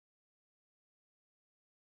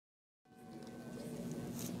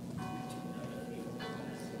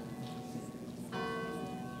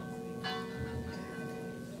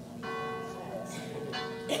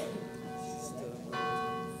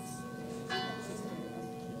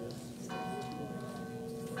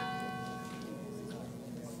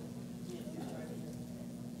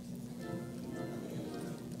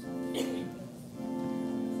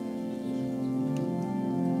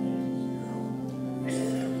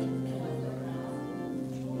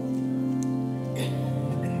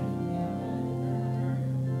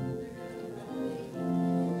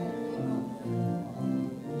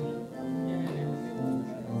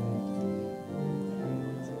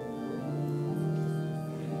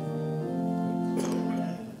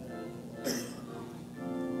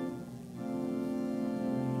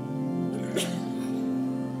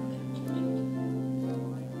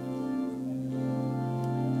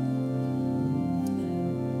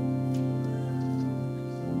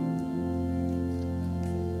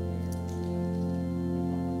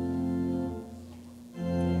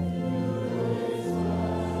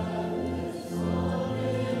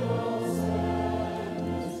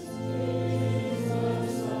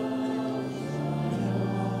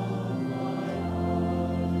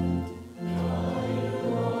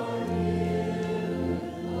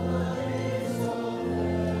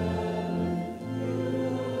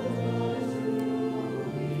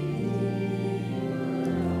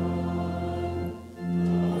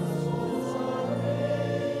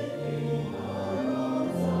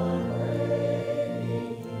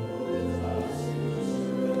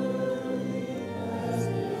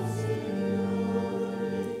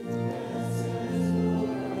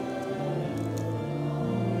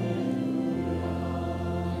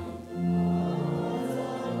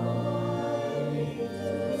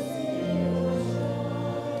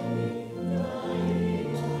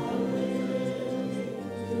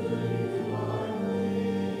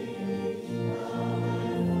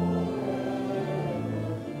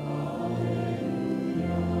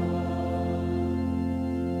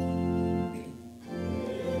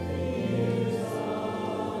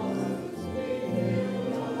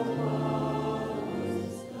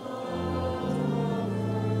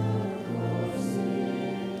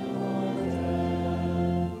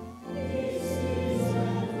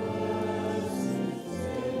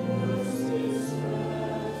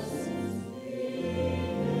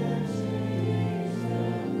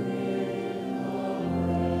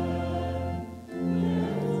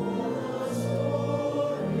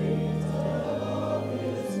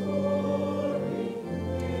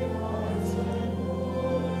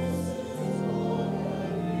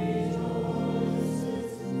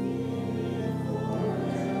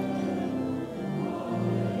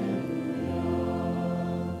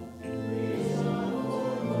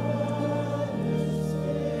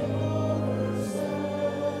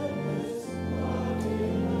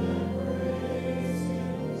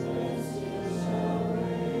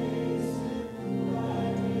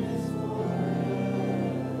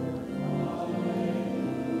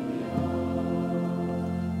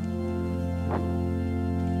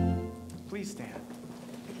Please stand.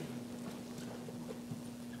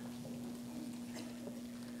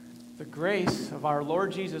 The grace of our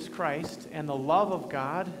Lord Jesus Christ and the love of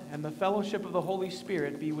God and the fellowship of the Holy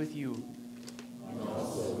Spirit be with you. And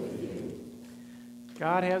also with you.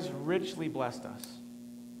 God has richly blessed us.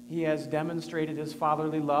 He has demonstrated his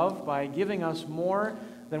fatherly love by giving us more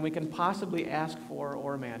than we can possibly ask for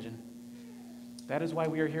or imagine. That is why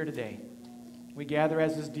we are here today. We gather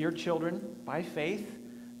as his dear children by faith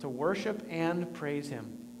to worship and praise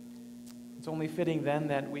him. It's only fitting then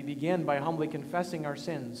that we begin by humbly confessing our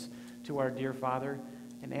sins to our dear Father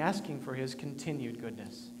and asking for his continued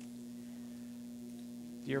goodness.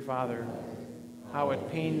 Dear Father, how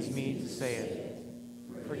it pains me to say it.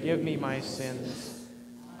 Forgive me my sins.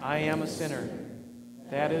 I am a sinner.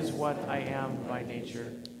 That is what I am by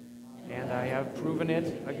nature. And I have proven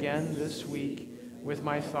it again this week with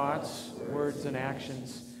my thoughts, words, and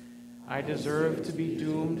actions. I deserve to be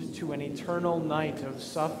doomed to an eternal night of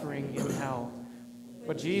suffering in hell.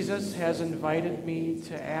 But Jesus has invited me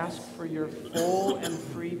to ask for your full and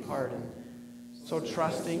free pardon. So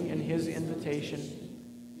trusting in his invitation,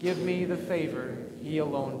 give me the favor he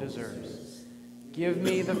alone deserves. Give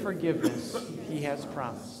me the forgiveness he has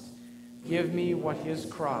promised. Give me what his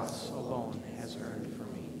cross alone has earned for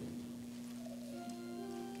me.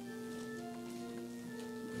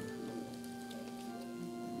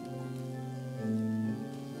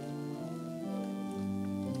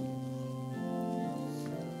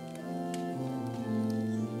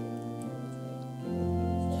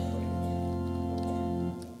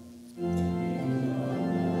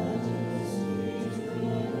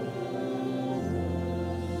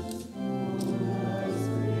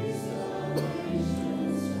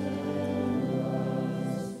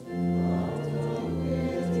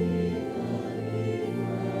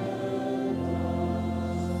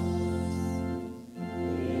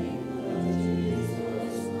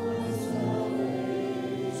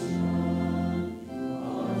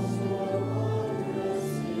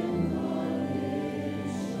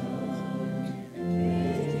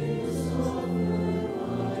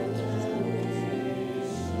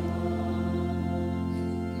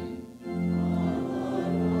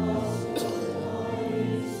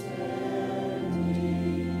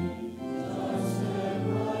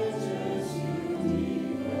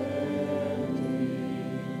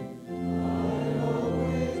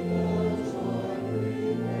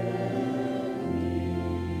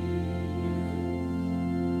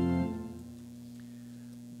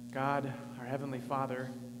 God, our Heavenly Father,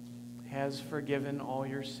 has forgiven all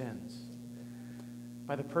your sins.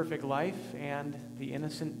 By the perfect life and the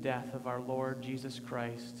innocent death of our Lord Jesus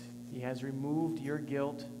Christ, he has removed your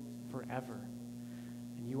guilt forever.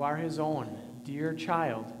 And you are his own dear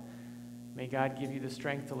child. May God give you the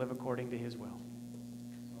strength to live according to his will.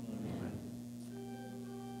 Amen.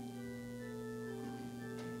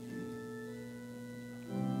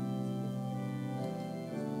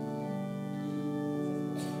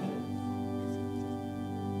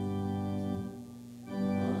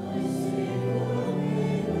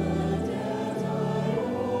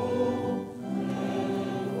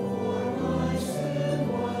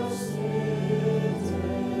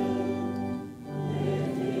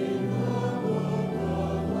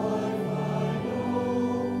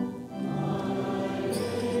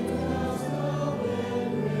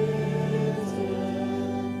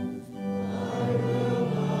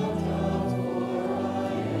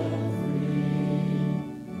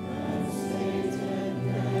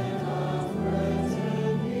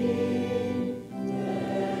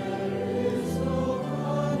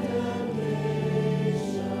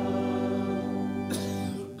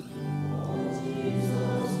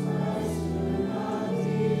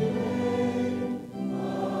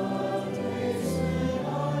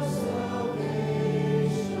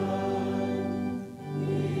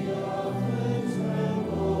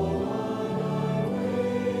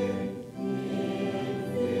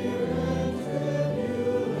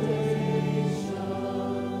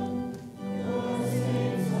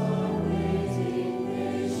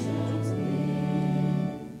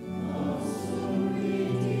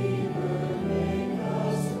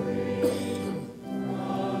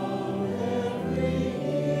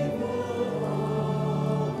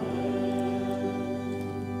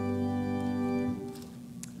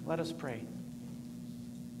 Let us pray.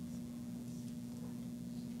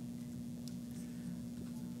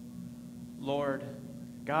 Lord,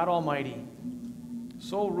 God Almighty,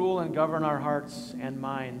 so rule and govern our hearts and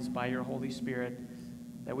minds by your Holy Spirit,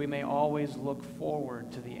 that we may always look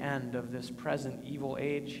forward to the end of this present evil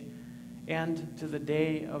age and to the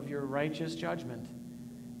day of your righteous judgment.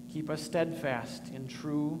 Keep us steadfast in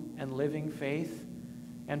true and living faith,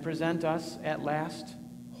 and present us at last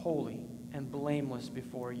holy and blameless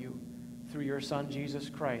before you, through your Son, Jesus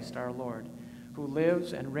Christ, our Lord, who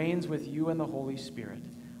lives and reigns with you in the Holy Spirit,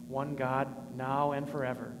 one God, now and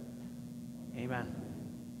forever. Amen.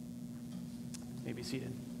 You may be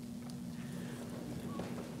seated.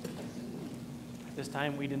 At this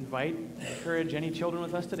time, we'd encourage any children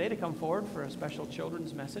with us today to come forward for a special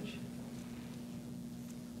children's message.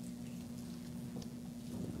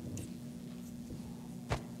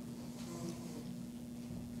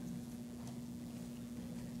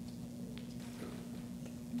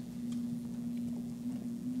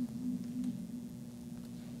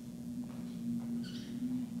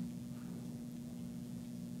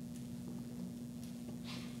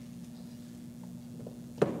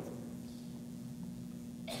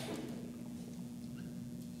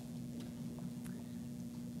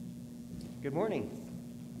 Good morning.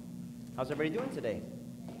 How's everybody doing today?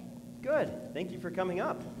 Good. Thank you for coming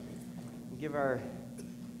up. Give our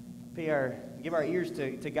ears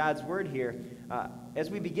to God's word here. As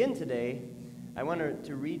we begin today, I want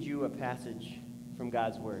to read you a passage from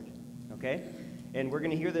God's word. Okay? And we're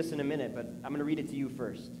going to hear this in a minute, but I'm going to read it to you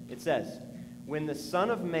first. It says, "When the Son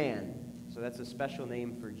of Man," so that's a special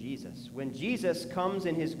name for Jesus, "when Jesus comes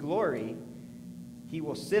in his glory, he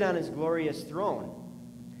will sit on his glorious throne.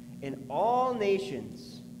 And all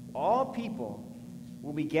nations, all people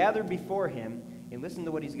will be gathered before him, and listen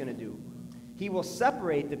to what he's going to do. He will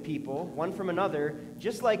separate the people one from another,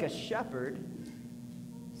 just like a shepherd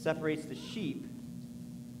separates the sheep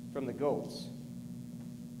from the goats."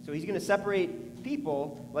 So he's going to separate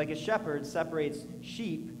people like a shepherd separates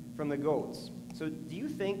sheep from the goats. So do you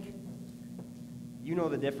think you know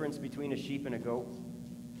the difference between a sheep and a goat?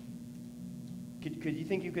 Could you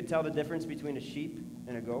think you could tell the difference between a sheep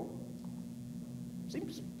and a goat?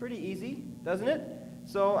 Seems pretty easy, doesn't it?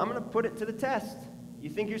 So I'm going to put it to the test. You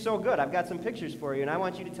think you're so good. I've got some pictures for you, and I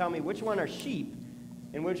want you to tell me which one are sheep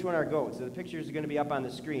and which one are goats. So the pictures are going to be up on the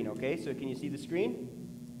screen, okay? So can you see the screen?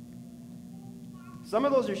 Some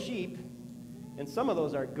of those are sheep, and some of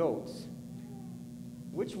those are goats.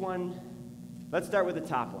 Which one? Let's start with the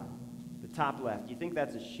top one, the top left. You think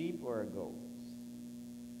that's a sheep or a goat?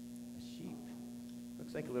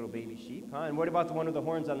 Looks like a little baby sheep, huh? And what about the one with the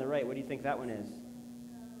horns on the right? What do you think that one is?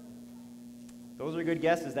 Those are good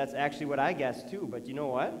guesses. That's actually what I guessed too, but you know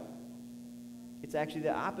what? It's actually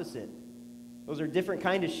the opposite. Those are different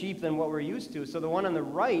kind of sheep than what we're used to. So the one on the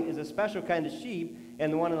right is a special kind of sheep,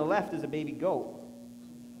 and the one on the left is a baby goat.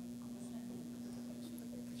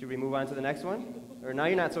 Should we move on to the next one? Or now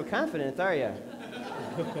you're not so confident, are you?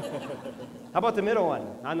 How about the middle one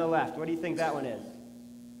on the left? What do you think that one is?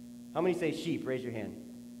 How many say sheep? Raise your hand.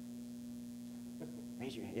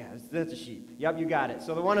 Raise your hand. Yeah, that's a sheep. Yep, you got it.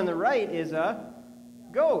 So the one on the right is a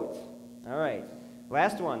goat. All right.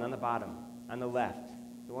 Last one on the bottom, on the left.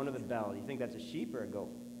 The one with the bell. Do you think that's a sheep or a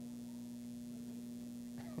goat?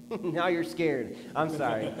 Now you're scared. I'm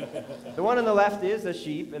sorry. The one on the left is a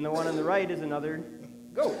sheep, and the one on the right is another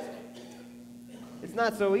goat. It's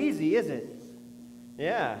not so easy, is it?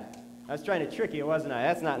 Yeah. I was trying to trick you, wasn't I?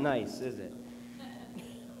 That's not nice, is it?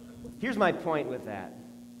 Here's my point with that,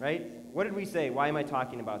 right? What did we say? Why am I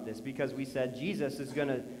talking about this? Because we said Jesus is going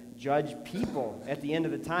to judge people at the end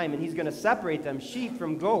of the time, and he's going to separate them, sheep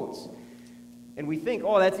from goats. And we think,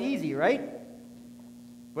 oh, that's easy, right?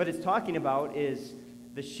 What it's talking about is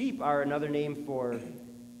the sheep are another name for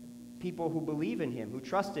people who believe in him, who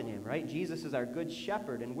trust in him, right? Jesus is our good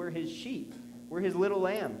shepherd, and we're his sheep. We're his little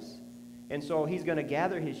lambs. And so he's going to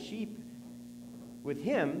gather his sheep with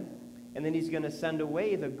him, and then he's going to send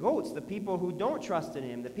away the goats, the people who don't trust in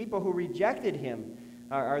him, the people who rejected him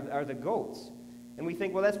are the goats. And we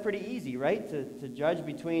think, well, that's pretty easy, right? To judge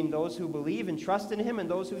between those who believe and trust in him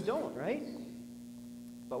and those who don't, right?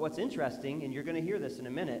 But what's interesting, and you're going to hear this in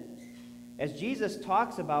a minute, as Jesus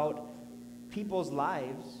talks about people's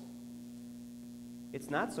lives, it's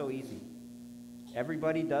not so easy.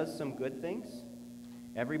 Everybody does some good things.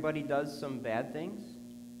 Everybody does some bad things.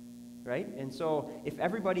 Right? And so if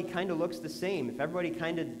everybody kind of looks the same, if everybody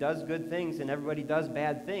kind of does good things and everybody does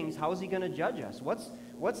bad things, how is he going to judge us?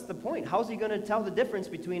 What's the point? How is he going to tell the difference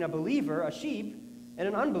between a believer, a sheep, and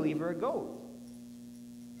an unbeliever, a goat?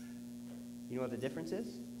 You know what the difference is?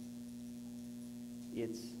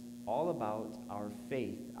 It's all about our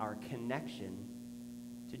faith, our connection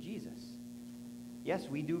to Jesus. Yes,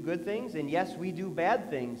 we do good things, and yes, we do bad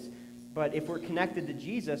things, but if we're connected to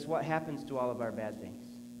Jesus, what happens to all of our bad things?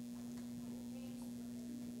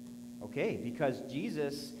 Okay, because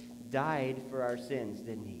Jesus died for our sins,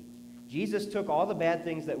 didn't he? Jesus took all the bad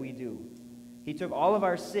things that we do, He took all of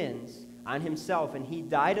our sins on himself, and he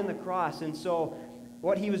died on the cross. And so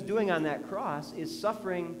what he was doing on that cross is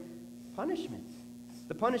suffering punishment.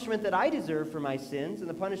 The punishment that I deserve for my sins and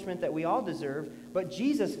the punishment that we all deserve, but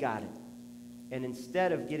Jesus got it. And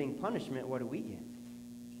instead of getting punishment, what do we get?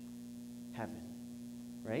 Heaven,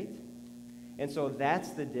 right? And so that's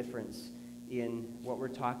the difference in what we're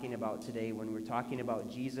talking about today when we're talking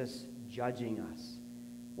about Jesus judging us.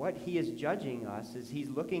 What he is judging us is he's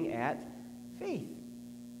looking at faith.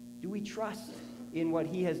 Do we trust in what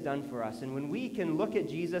he has done for us? And when we can look at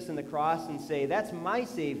Jesus and the cross and say, that's my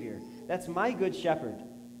Savior, that's my good shepherd,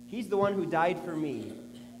 he's the one who died for me,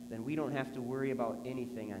 then we don't have to worry about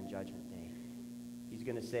anything on Judgment Day. He's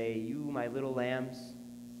going to say, you, my little lambs,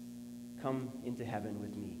 come into heaven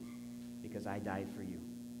with me because I died for you.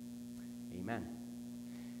 Amen.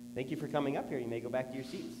 Thank you for coming up here. You may go back to your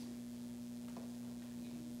seats.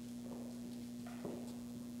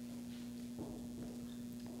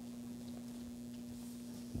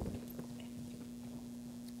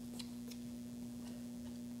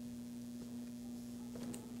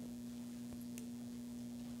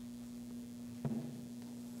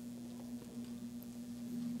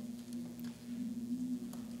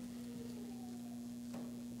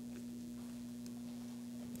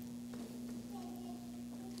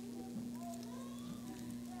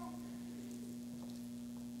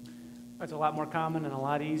 It's a lot more common and a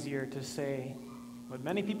lot easier to say what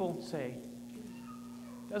many people say.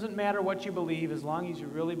 Doesn't matter what you believe as long as you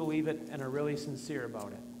really believe it and are really sincere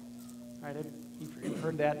about it. Right? You've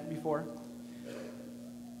heard that before.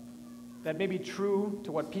 That may be true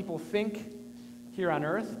to what people think here on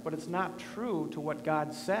earth, but it's not true to what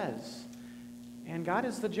God says. And God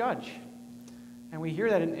is the judge. And we hear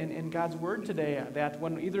that in God's word today, that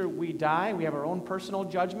when either we die, we have our own personal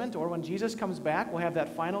judgment, or when Jesus comes back, we'll have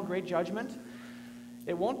that final great judgment.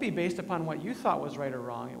 It won't be based upon what you thought was right or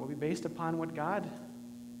wrong. It will be based upon what God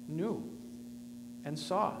knew and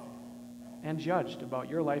saw and judged about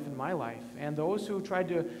your life and my life. And those who tried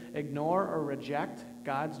to ignore or reject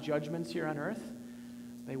God's judgments here on earth,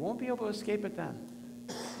 they won't be able to escape it then.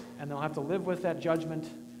 And they'll have to live with that judgment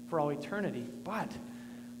for all eternity. But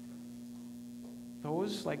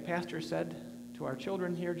those, like Pastor said to our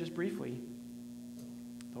children here just briefly,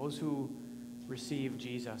 those who receive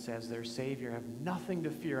Jesus as their Savior have nothing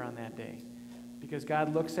to fear on that day, because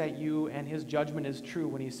God looks at you and his judgment is true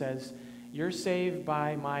when he says, you're saved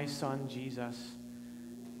by my Son, Jesus.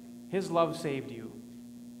 His love saved you.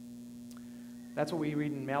 That's what we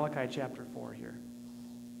read in Malachi chapter 4 here.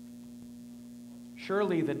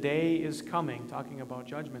 Surely the day is coming, talking about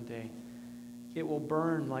Judgment Day. It will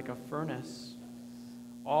burn like a furnace.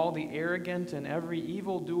 All the arrogant and every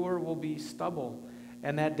evildoer will be stubble,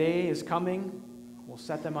 and that day is coming, will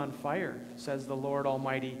set them on fire, says the Lord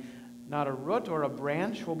Almighty. Not a root or a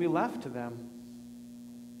branch will be left to them.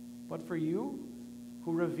 But for you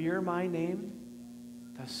who revere my name,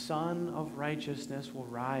 the Sun of Righteousness will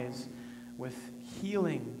rise with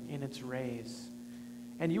healing in its rays.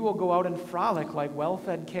 And you will go out and frolic like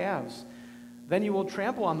well-fed calves. Then you will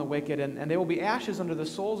trample on the wicked, and they will be ashes under the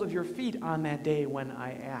soles of your feet on that day when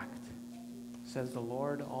I act, says the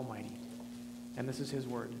Lord Almighty. And this is his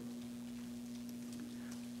word.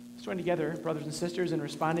 Let's join together, brothers and sisters, in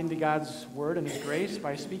responding to God's word and his grace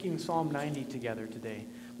by speaking Psalm 90 together today.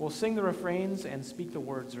 We'll sing the refrains and speak the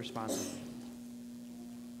words responsively.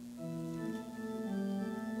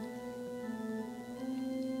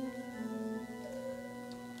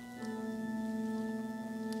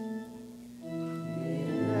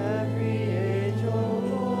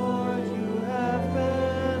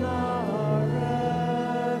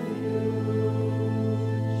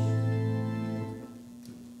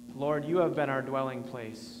 You have been our dwelling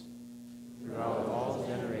place throughout all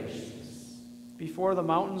generations. Before the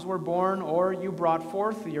mountains were born, or you brought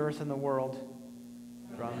forth the earth and the world.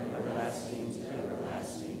 From everlasting to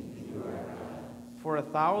everlasting, you are God. For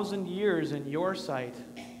 1,000 years in your sight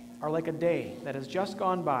are like a day that has just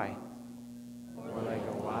gone by, or like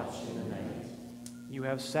a watch in the night. You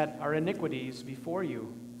have set our iniquities before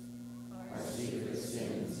you. Our secret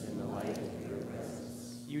sins in the light of your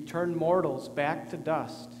presence. You turn mortals back to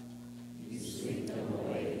dust. You sweep them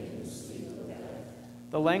away in the sleep of death.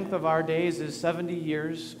 The length of our days is 70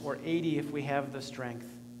 years, or 80 if we have the strength.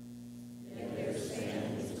 Yet their span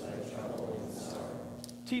is but trouble and sorrow.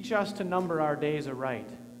 Teach us to number our days aright.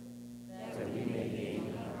 That we may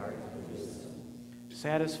gain a heart of wisdom.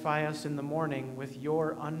 Satisfy us in the morning with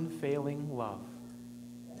your unfailing love.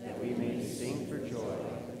 That we may sing for joy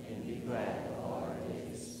and be glad all our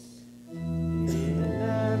days. In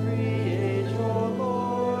every age, O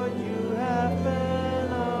Lord, you have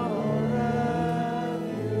been our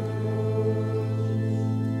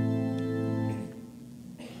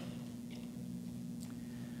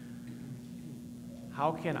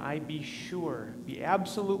How can I be sure, be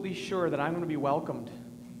absolutely sure that I'm going to be welcomed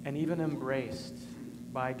and even embraced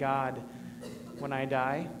by God when I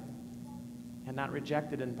die and not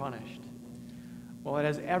rejected and punished? Well, it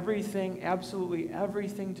has everything, absolutely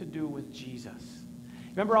everything to do with Jesus.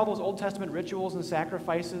 Remember all those Old Testament rituals and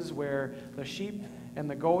sacrifices where the sheep and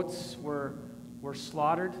the goats were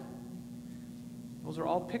slaughtered? Those are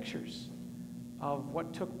all pictures of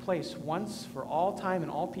what took place once for all time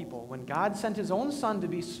and all people when God sent his own Son to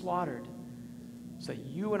be slaughtered so that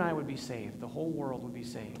you and I would be saved, the whole world would be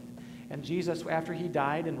saved. And Jesus, after he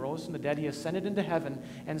died and rose from the dead, he ascended into heaven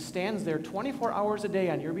and stands there 24 hours a day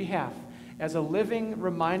on your behalf as a living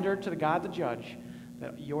reminder to the God the judge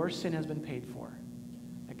that your sin has been paid for.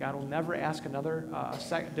 That God will never ask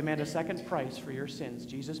demand a second price for your sins.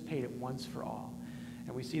 Jesus paid it once for all.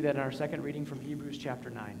 And we see that in our second reading from Hebrews chapter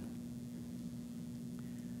 9.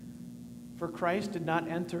 For Christ did not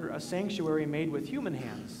enter a sanctuary made with human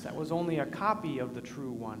hands. That was only a copy of the true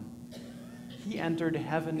one. He entered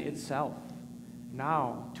heaven itself,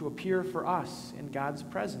 now to appear for us in God's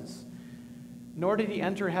presence. Nor did he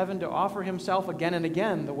enter heaven to offer himself again and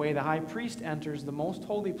again, the way the high priest enters the most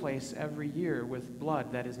holy place every year with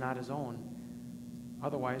blood that is not his own.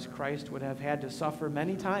 Otherwise, Christ would have had to suffer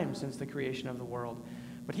many times since the creation of the world.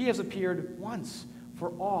 But he has appeared once for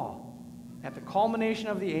all, at the culmination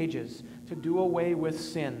of the ages, to do away with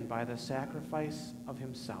sin by the sacrifice of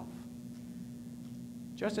himself.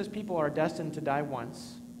 Just as people are destined to die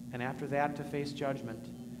once, and after that to face judgment,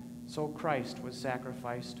 so Christ was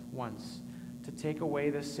sacrificed once to take away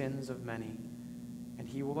the sins of many. And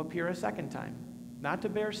he will appear a second time, not to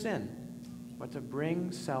bear sin, but to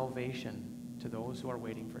bring salvation to those who are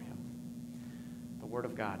waiting for him. The word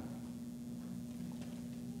of God.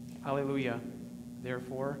 Hallelujah.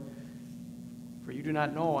 Therefore, for you do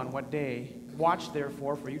not know on what day, watch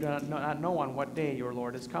therefore, for you do not know on what day your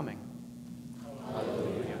Lord is coming.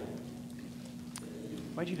 Hallelujah. I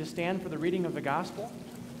invite you to stand for the reading of the gospel.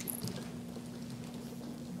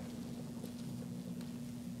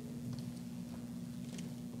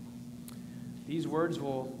 These words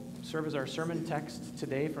will serve as our sermon text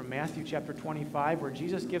today from Matthew chapter 25, where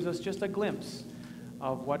Jesus gives us just a glimpse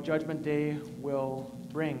of what Judgment Day will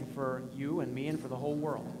bring for you and me and for the whole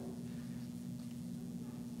world.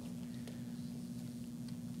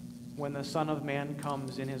 When the Son of Man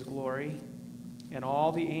comes in his glory, and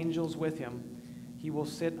all the angels with him, he will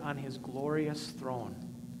sit on his glorious throne.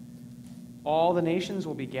 All the nations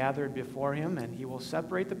will be gathered before him, and he will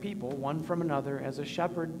separate the people one from another as a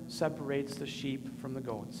shepherd separates the sheep from the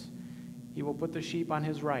goats. He will put the sheep on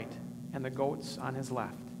his right and the goats on his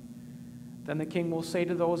left. Then the king will say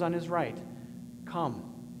to those on his right, "Come,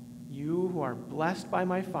 you who are blessed by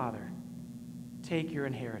my Father, take your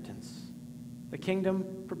inheritance, the kingdom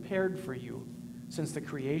prepared for you since the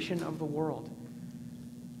creation of the world.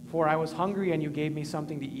 For I was hungry, and you gave me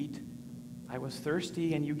something to eat. I was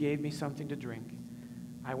thirsty, and you gave me something to drink.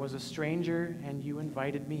 I was a stranger, and you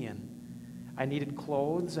invited me in. I needed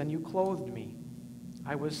clothes, and you clothed me.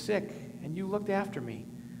 I was sick, and you looked after me.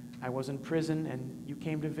 I was in prison, and you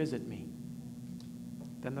came to visit me."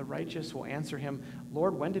 Then the righteous will answer him,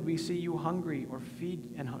 "Lord, when did we see you hungry or feed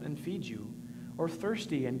you, or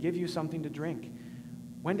thirsty and give you something to drink?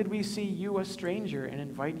 When did we see you a stranger and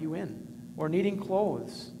invite you in, or needing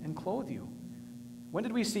clothes and clothe you? When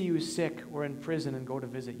did we see you sick or in prison and go to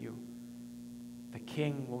visit you?" The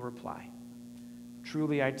king will reply,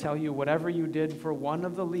 "Truly I tell you, whatever you did for one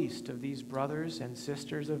of the least of these brothers and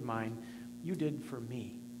sisters of mine, you did for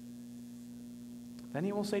me." Then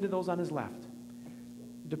he will say to those on his left,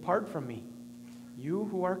 "Depart from me, you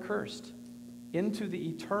who are cursed, into the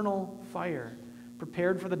eternal fire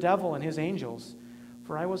prepared for the devil and his angels.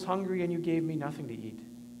 For I was hungry, and you gave me nothing to eat.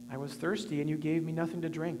 I was thirsty, and you gave me nothing to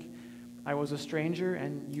drink. I was a stranger,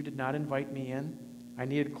 and you did not invite me in. I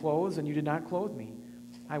needed clothes, and you did not clothe me.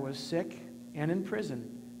 I was sick and in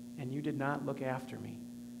prison, and you did not look after me."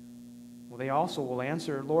 Well, they also will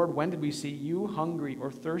answer, "Lord, when did we see you hungry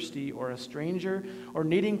or thirsty or a stranger or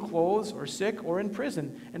needing clothes or sick or in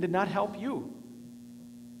prison and did not help you?"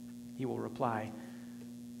 He will reply,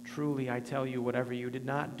 "Truly I tell you, whatever you did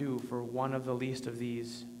not do for one of the least of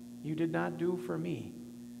these, you did not do for me."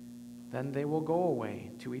 Then they will go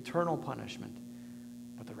away to eternal punishment,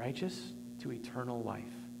 but the righteous to eternal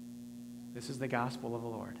life. This is the gospel of the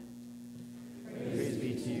Lord. Praise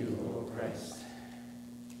be to you, O Christ.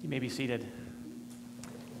 You may be seated.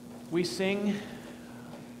 We sing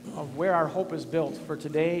of where our hope is built for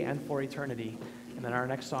today and for eternity, and then our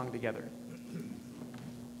next song together.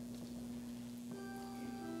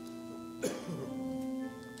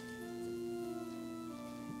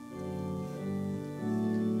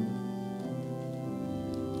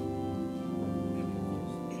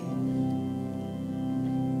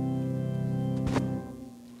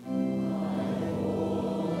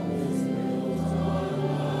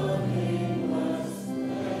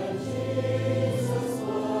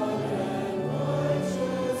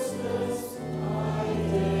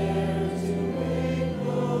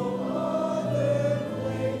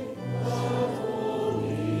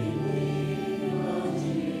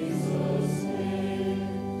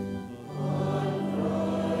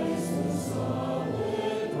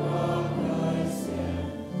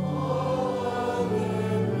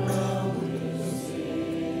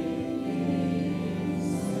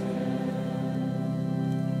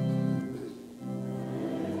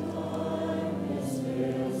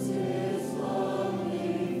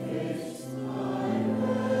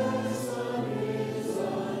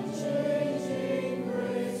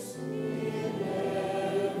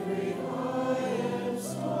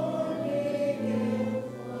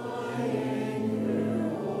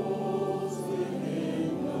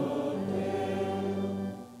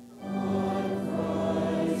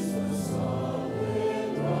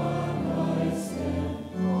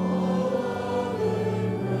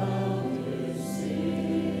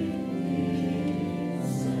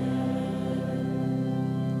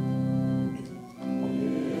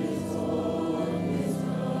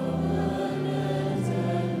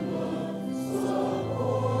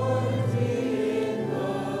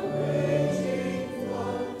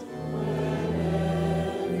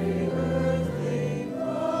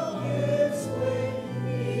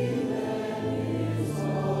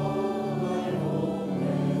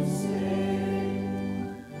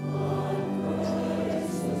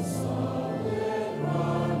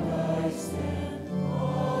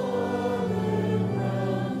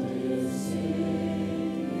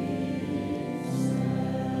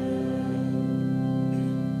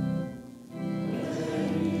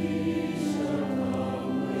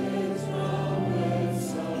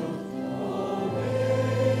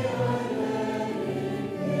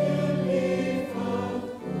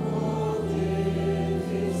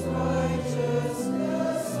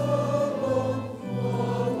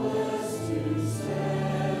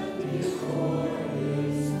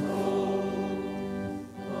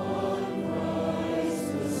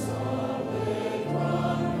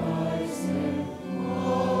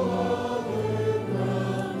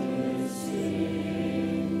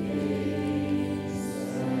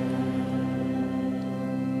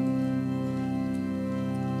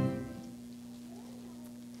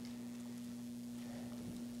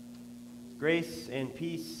 Grace and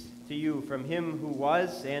peace to you from him who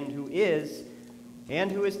was and who is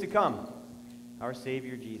to come, our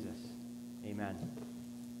Savior Jesus. Amen.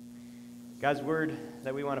 God's word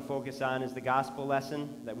that we want to focus on is the gospel lesson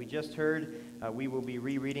that we just heard. We will be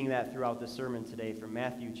rereading that throughout the sermon today from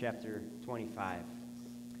Matthew chapter 25.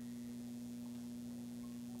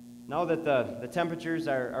 Now that the temperatures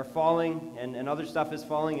are falling and other stuff is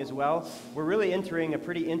falling as well, we're really entering a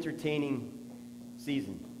pretty entertaining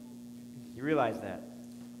season. You realize that,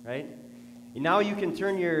 right? And now you can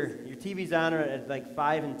turn your TVs on at like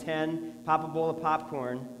 5 and 10, pop a bowl of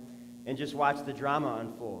popcorn, and just watch the drama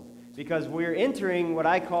unfold. Because we're entering what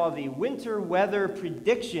I call the winter weather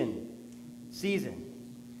prediction season.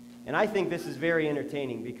 And I think this is very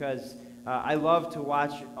entertaining because I love to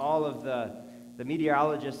watch all of the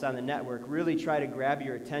meteorologists on the network really try to grab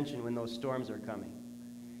your attention when those storms are coming.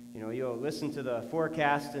 You know, you'll listen to the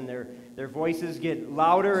forecast and their voices get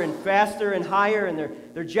louder and faster and higher, and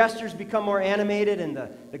their gestures become more animated, and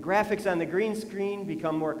the graphics on the green screen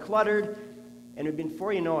become more cluttered. And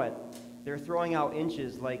before you know it, they're throwing out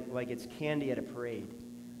inches like it's candy at a parade,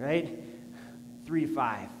 right? 3 to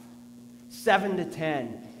 5, 7 to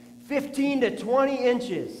 10, 15 to 20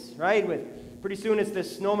 inches, right? With pretty soon it's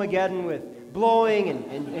this snowmageddon with blowing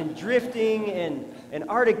and drifting and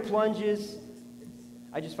Arctic plunges.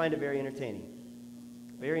 I just find it very entertaining.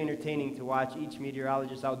 Very entertaining to watch each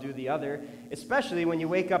meteorologist outdo the other, especially when you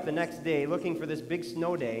wake up the next day looking for this big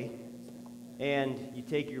snow day and you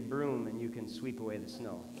take your broom and you can sweep away the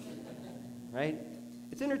snow. Right?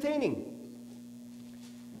 It's entertaining.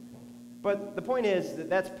 But the point is that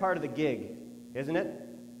that's part of the gig, isn't it?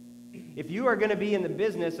 If you are going to be in the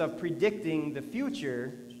business of predicting the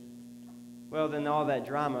future, well, then all that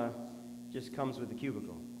drama just comes with the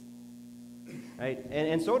cubicle. Right?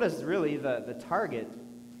 And so does really the target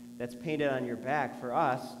that's painted on your back for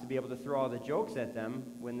us to be able to throw all the jokes at them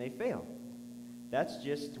when they fail. That's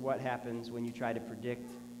just what happens when you try to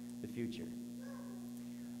predict the future.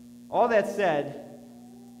 All that said,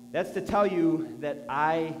 that's to tell you that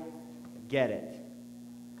I get it.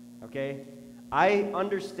 Okay? I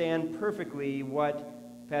understand perfectly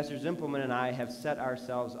what Pastor Zimpelman and I have set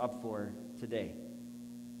ourselves up for today.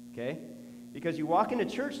 Okay? Because you walk into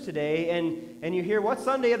church today and you hear, what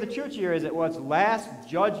Sunday of the church year is it? Well, it's Last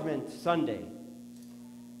Judgment Sunday.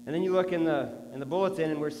 And then you look in the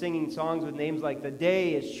bulletin and we're singing songs with names like The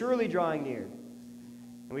Day is Surely Drawing Near.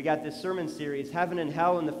 And we got this sermon series, Heaven and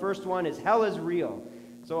Hell, and the first one is Hell is Real.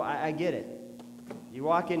 So I get it. You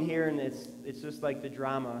walk in here and it's just like the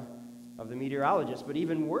drama of the meteorologist, but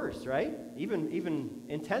even worse, right? Even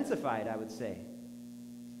intensified, I would say.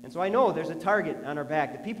 And so I know there's a target on our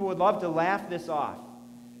back that people would love to laugh this off.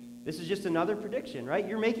 This is just another prediction, right?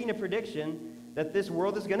 You're making a prediction that this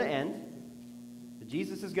world is going to end, that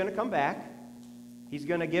Jesus is going to come back, he's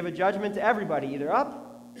going to give a judgment to everybody, either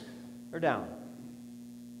up or down.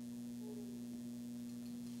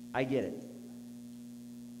 I get it.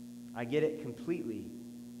 I get it completely.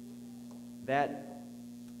 That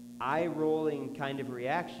eye-rolling kind of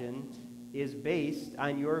reaction is based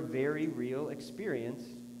on your very real experience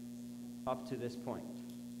up to this point.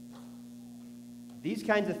 These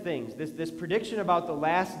kinds of things, this prediction about the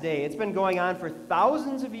last day, it's been going on for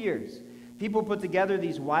thousands of years. People put together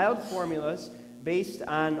these wild formulas based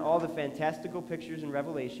on all the fantastical pictures in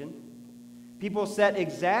Revelation. People set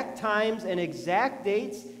exact times and exact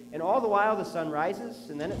dates, and all the while the sun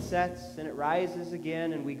rises, and then it sets, and it rises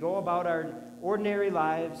again, and we go about our ordinary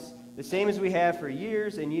lives the same as we have for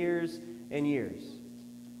years and years and years.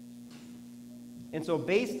 And so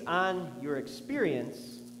based on your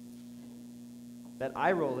experience, that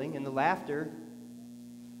eye-rolling and the laughter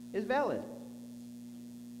is valid.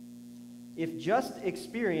 If just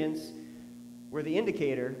experience were the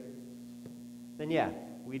indicator, then yeah,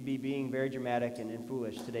 we'd be being very dramatic and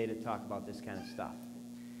foolish today to talk about this kind of stuff.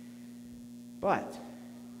 But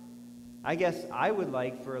I guess I would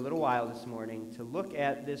like for a little while this morning to look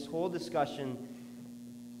at this whole discussion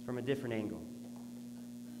from a different angle.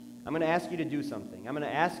 I'm going to ask you to do something. I'm going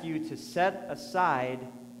to ask you to set aside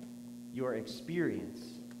your experience.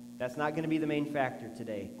 That's not going to be the main factor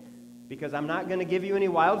today, because I'm not going to give you any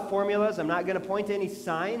wild formulas, I'm not going to point to any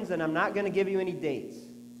signs, and I'm not going to give you any dates.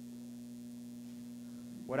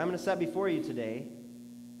 What I'm going to set before you today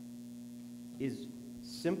is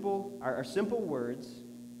simple words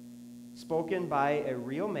spoken by a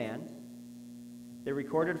real man. They're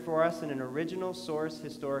recorded for us in an original source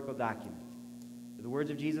historical document. The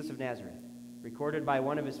words of Jesus of Nazareth, recorded by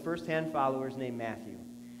one of his first-hand followers named Matthew.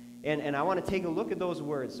 And I want to take a look at those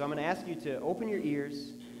words. So I'm going to ask you to open your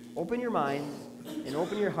ears, open your minds, and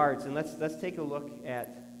open your hearts, and let's take a look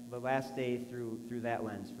at the last day through that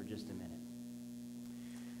lens for just a minute.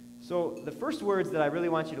 So the first words that I really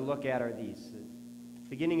want you to look at are these.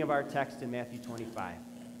 Beginning of our text in Matthew 25.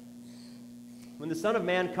 When the Son of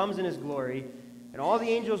Man comes in his glory, and all the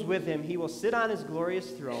angels with him, he will sit on his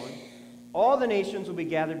glorious throne. All the nations will be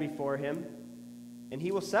gathered before him, and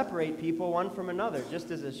he will separate people one from another,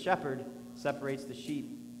 just as a shepherd separates the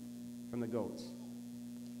sheep from the goats.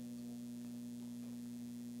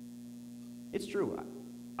 It's true.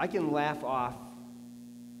 I can laugh off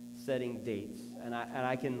setting dates, and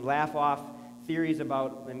I can laugh off theories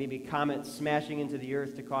about maybe comets smashing into the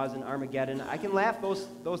earth to cause an Armageddon. I can laugh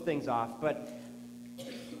those things off, but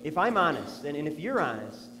if I'm honest, and if you're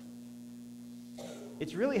honest,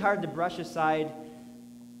 it's really hard to brush aside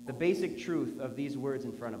the basic truth of these words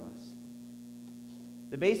in front of us.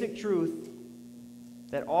 The basic truth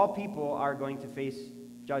that all people are going to face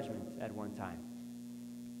judgment at one time.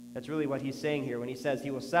 That's really what he's saying here when he says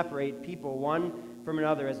he will separate people one from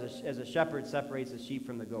another as a shepherd separates the sheep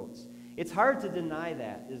from the goats. It's hard to deny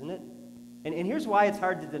that, isn't it? And here's why it's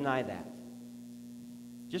hard to deny that.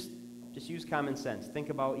 Just use common sense. Think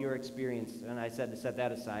about your experience. And I said to set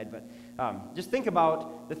that aside, but just think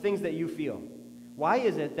about the things that you feel. Why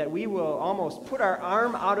is it that we will almost put our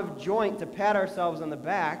arm out of joint to pat ourselves on the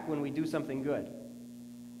back when we do something good?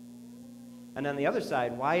 And on the other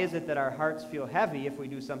side, why is it that our hearts feel heavy if we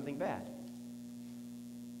do something bad?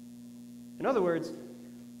 In other words,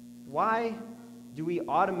 why do we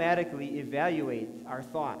automatically evaluate our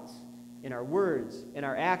thoughts and our words and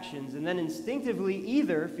our actions and then instinctively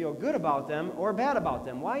either feel good about them or bad about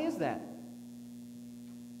them? Why is that?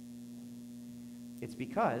 It's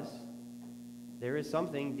because there is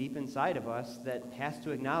something deep inside of us that has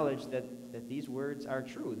to acknowledge that these words are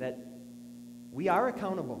true, that we are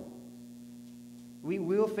accountable. We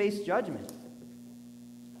will face judgment.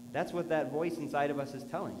 That's what that voice inside of us is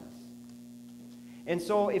telling us. And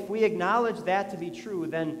so if we acknowledge that to be true,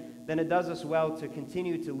 then it does us well to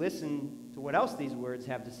continue to listen to what else these words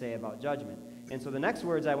have to say about judgment. And so the next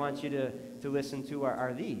words I want you to listen to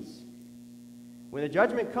are these. When the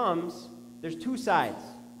judgment comes, there's two sides.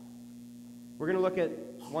 We're going to look at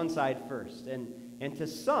one side first. And to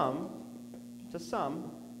some,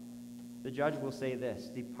 the judge will say this: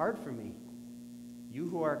 "Depart from me, you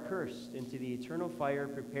who are cursed, into the eternal fire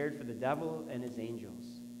prepared for the devil and his angels.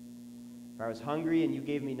 For I was hungry, and you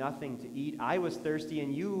gave me nothing to eat. I was thirsty,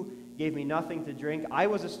 and you gave me nothing to drink. I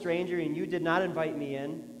was a stranger, and you did not invite me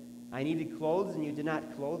in. I needed clothes, and you did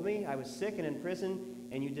not clothe me. I was sick and in prison,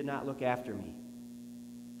 and you did not look after me."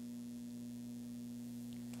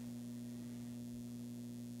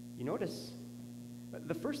 You notice,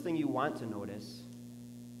 the first thing you want to notice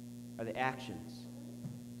are the actions.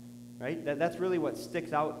 Right? That's really what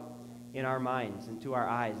sticks out in our minds and to our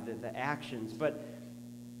eyes, the actions. But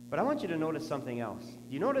I want you to notice something else.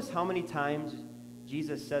 Do you notice how many times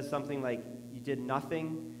Jesus says something like, "You did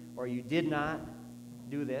nothing," or "You did not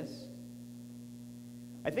do this"?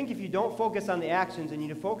 I think if you don't focus on the actions and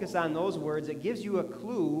you focus on those words, it gives you a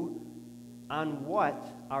clue on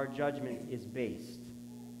what our judgment is based.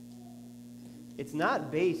 It's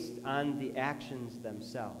not based on the actions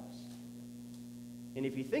themselves. And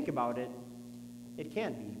if you think about it, it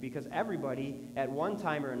can't be, because everybody at one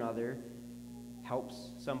time or another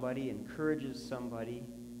helps somebody, encourages somebody,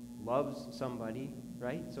 loves somebody,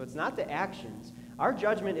 right? So it's not the actions. Our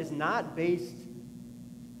judgment is not based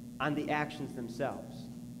on the actions themselves.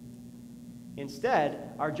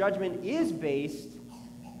 Instead, our judgment is based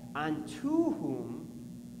on to whom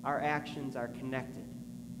our actions are connected.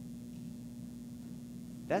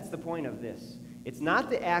 That's the point of this. It's not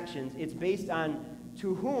the actions, it's based on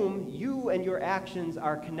to whom you and your actions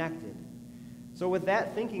are connected. So with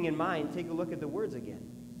that thinking in mind, take a look at the words again.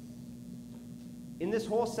 In this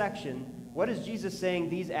whole section, what is Jesus saying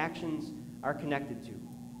these actions are connected to?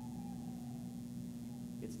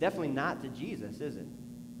 It's definitely not to Jesus, is it?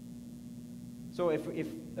 So if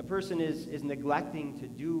a person is neglecting to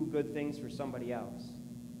do good things for somebody else,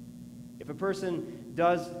 if a person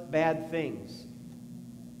does bad things,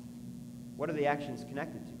 what are the actions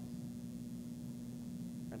connected to?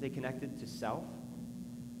 Are they connected to self?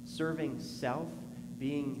 Serving self?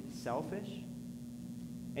 Being selfish?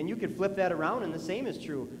 And you could flip that around, and the same is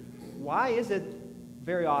true. Why is it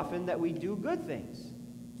very often that we do good things?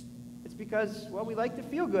 It's because, well, we like to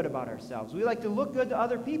feel good about ourselves. We like to look good to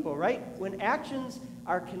other people, right? When actions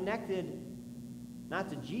are connected not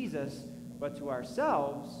to Jesus, but to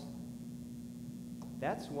ourselves,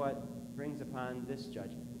 that's what brings upon this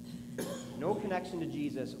judgment. No connection to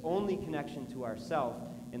Jesus, only connection to ourself,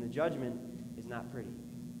 and the judgment is not pretty.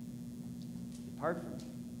 Depart from me.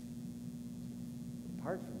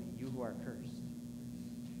 Depart from me. who are cursed.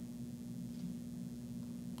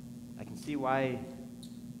 I can see why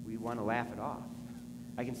we want to laugh it off.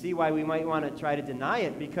 I can see why we might want to try to deny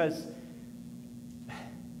it, because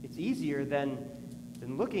it's easier than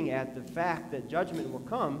looking at the fact that judgment will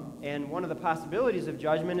come, and one of the possibilities of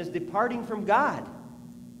judgment is departing from God.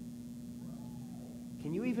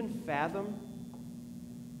 Can you even fathom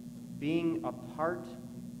being apart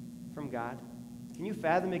from God? Can you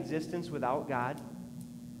fathom existence without God?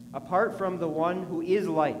 Apart from the one who is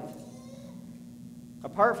light.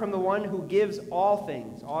 Apart from the one who gives all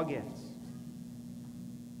things, all gifts.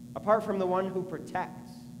 Apart from the one who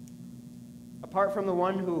protects. Apart from the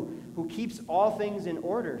one who keeps all things in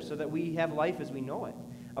order so that we have life as we know it.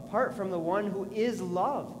 Apart from the one who is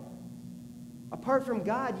love. Apart from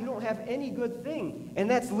God, you don't have any good thing. And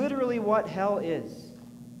that's literally what hell is.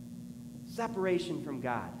 Separation from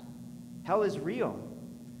God. Hell is real.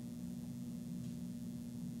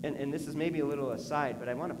 And this is maybe a little aside, but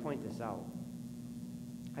I want to point this out.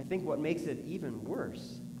 I think what makes it even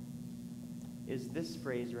worse is this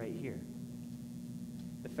phrase right here.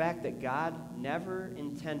 The fact that God never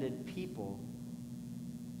intended people,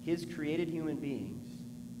 his created human beings,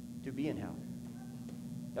 to be in hell.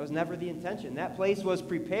 That was never the intention. That place was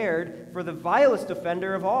prepared for the vilest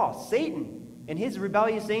offender of all, Satan and his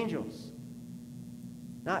rebellious angels,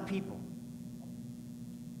 not people.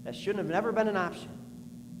 That shouldn't have never been an option.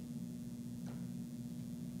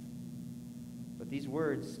 But these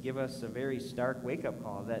words give us a very stark wake-up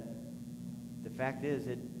call that the fact is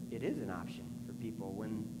it is an option for people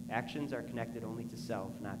when actions are connected only to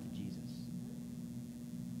self, not to Jesus.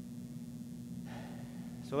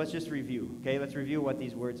 So let's just review, okay? Let's review what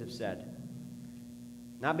these words have said.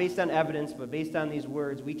 Not based on evidence, but based on these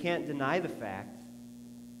words, we can't deny the fact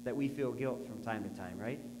that we feel guilt from time to time,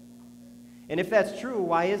 right? And if that's true,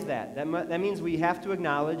 why is that? That means we have to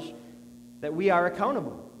acknowledge that we are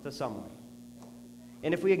accountable to someone.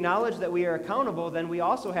 And if we acknowledge that we are accountable, then we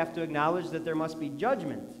also have to acknowledge that there must be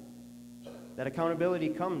judgment, that accountability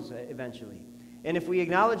comes eventually. And if we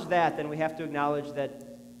acknowledge that, then we have to acknowledge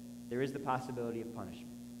that there is the possibility of punishment.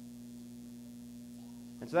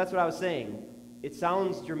 And so that's what I was saying. It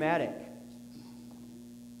sounds dramatic,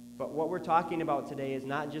 but what we're talking about today is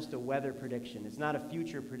not just a weather prediction. It's not a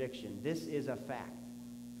future prediction. This is a fact.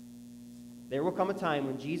 There will come a time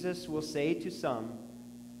when Jesus will say to some,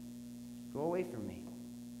 "Go away from me.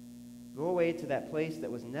 Go away to that place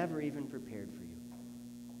that was never even prepared for you."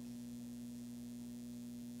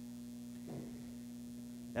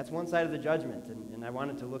 That's one side of the judgment, and I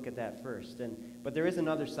wanted to look at that first. But there is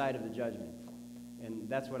another side of the judgment, and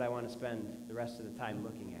that's what I want to spend the rest of the time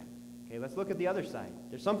looking at. Okay, let's look at the other side.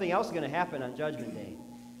 There's something else going to happen on Judgment Day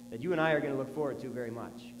that you and I are going to look forward to very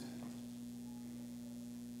much.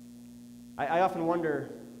 I often wonder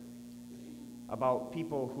about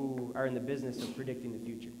people who are in the business of predicting the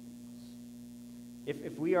future.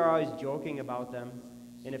 If we are always joking about them,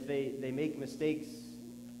 and if they make mistakes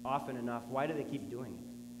often enough, why do they keep doing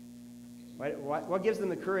it? What gives them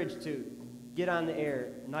the courage to get on the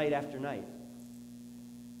air night after night?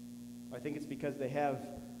 I think it's because they have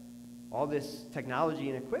all this technology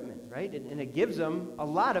and equipment, right? And it gives them a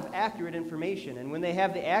lot of accurate information. And when they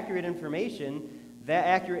have the accurate information, that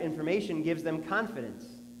accurate information gives them confidence.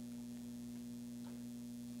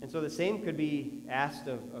 And so the same could be asked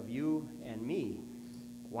of you and me.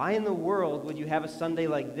 Why in the world would you have a Sunday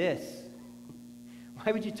like this?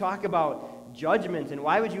 Why would you talk about judgment, and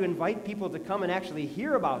why would you invite people to come and actually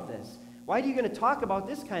hear about this? Why are you going to talk about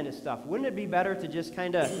this kind of stuff? Wouldn't it be better to just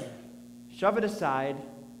kind of shove it aside,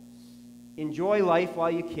 enjoy life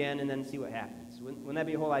while you can, and then see what happens? Wouldn't that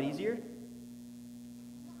be a whole lot easier?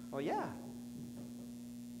 Well, yeah.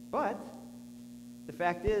 But the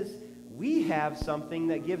fact is, we have something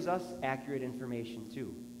that gives us accurate information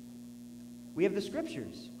too. We have the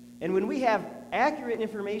Scriptures. And when we have accurate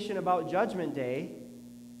information about Judgment Day,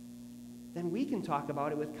 then we can talk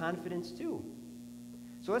about it with confidence too.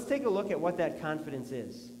 So let's take a look at what that confidence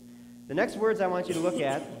is. The next words I want you to look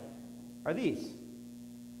at are these.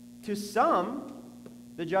 To some,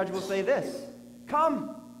 the judge will say this: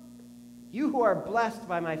 "Come, you who are blessed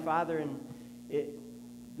by my Father,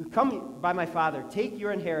 come by my Father, take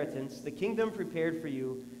your inheritance, the kingdom prepared for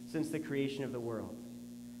you since the creation of the world.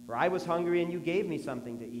 For I was hungry, and you gave me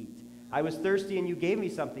something to eat. I was thirsty, and you gave me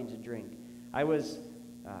something to drink. I was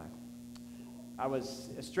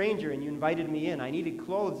a stranger, and you invited me in. I needed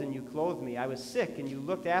clothes, and you clothed me. I was sick, and you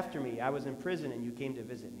looked after me. I was in prison, and you came to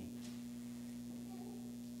visit me."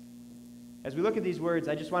 As we look at these words,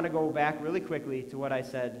 I just want to go back really quickly to what I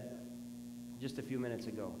said just a few minutes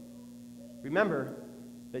ago. Remember,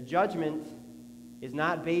 the judgment is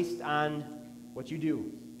not based on what you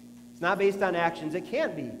do. It's not based on actions. It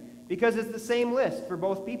can't be, because it's the same list for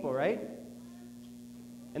both people, right?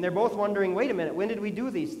 And they're both wondering, wait a minute, when did we do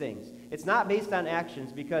these things? It's not based on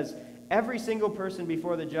actions, because every single person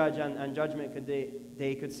before the judge on Judgment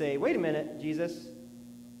Day could say, wait a minute, Jesus,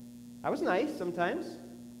 I was nice sometimes.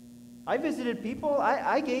 I visited people.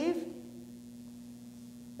 I gave.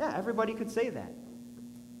 Yeah, everybody could say that.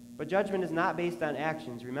 But judgment is not based on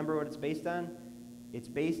actions. Remember what it's based on? It's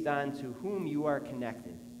based on to whom you are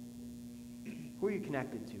connected. Who are you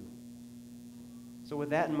connected to? So with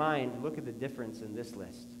that in mind, look at the difference in this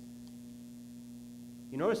list.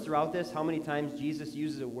 You notice throughout this how many times Jesus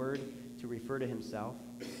uses a word to refer to himself?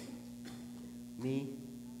 Me,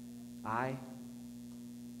 I.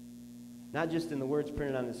 Not just in the words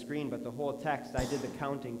printed on the screen, but the whole text. I did the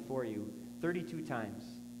counting for you. 32 times.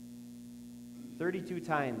 32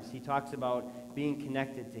 times he talks about being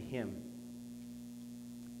connected to him.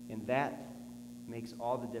 And that makes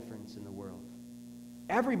all the difference in the world.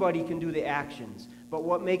 Everybody can do the actions, but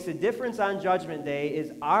what makes a difference on Judgment Day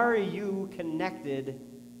is, are you connected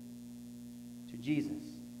to Jesus?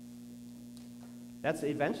 That's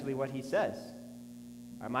eventually what he says.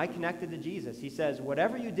 Am I connected to Jesus? He says,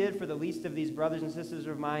 whatever you did for the least of these brothers and sisters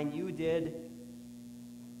of mine, you did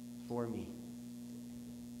for me.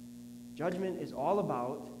 Judgment is all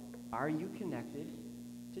about, are you connected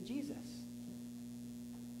to Jesus?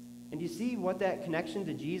 And do you see what that connection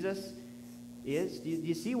to Jesus is? Do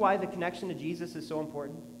you see why the connection to Jesus is so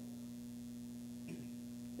important?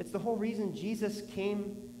 It's the whole reason Jesus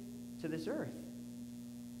came to this earth.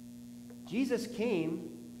 Jesus came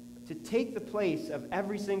to take the place of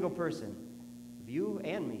every single person, of you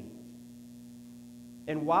and me.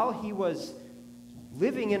 And while he was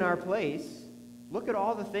living in our place, look at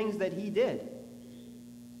all the things that he did.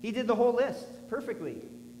 He did the whole list perfectly.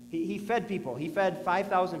 He fed people. He fed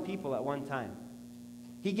 5,000 people at one time.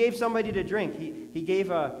 He gave somebody to drink. He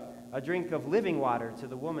gave a drink of living water to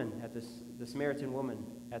the woman, the Samaritan woman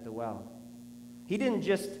at the well. He didn't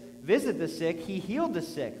just visit the sick, he healed the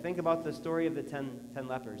sick. Think about the story of the 10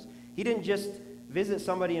 lepers. He didn't just visit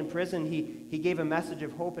somebody in prison, he gave a message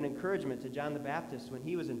of hope and encouragement to John the Baptist when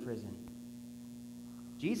he was in prison.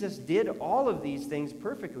 Jesus did all of these things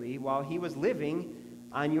perfectly while he was living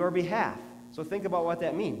on your behalf. So think about what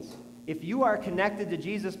that means. If you are connected to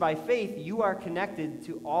Jesus by faith, you are connected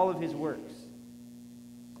to all of his works.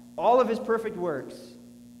 All of his perfect works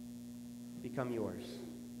become yours.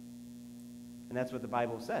 And that's what the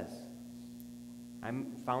Bible says.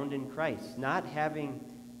 I'm found in Christ, not having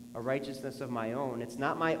a righteousness of my own. It's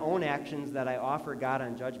not my own actions that I offer God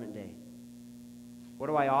on Judgment Day. What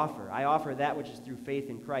do I offer? I offer that which is through faith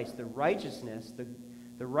in Christ, the righteousness,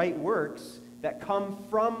 the right works that come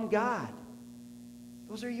from God.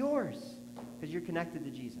 Those are yours because you're connected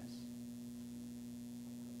to Jesus.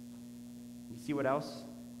 You see what else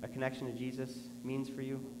a connection to Jesus means for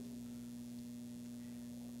you?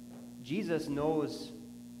 Jesus knows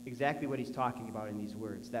exactly what he's talking about in these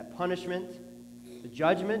words. That punishment, the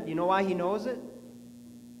judgment, you know why he knows it?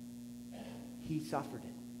 He suffered it.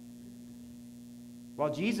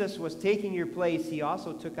 While Jesus was taking your place, he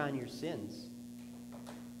also took on your sins.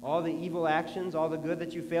 All the evil actions, all the good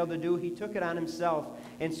that you failed to do, he took it on himself.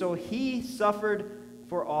 And so he suffered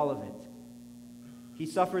for all of it. He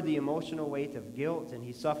suffered the emotional weight of guilt, and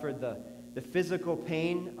he suffered the physical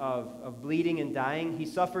pain of bleeding and dying. He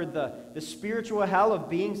suffered the spiritual hell of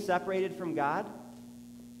being separated from God.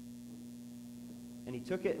 And he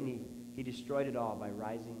took it and he destroyed it all by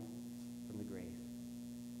rising from the grave.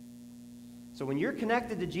 So when you're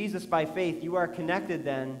connected to Jesus by faith, you are connected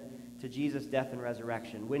then to Jesus' death and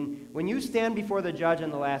resurrection. When you stand before the judge on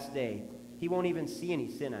the last day, he won't even see any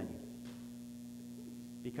sin on you.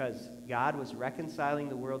 Because God was reconciling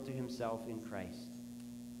the world to himself in Christ,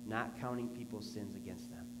 not counting people's sins against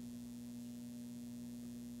them.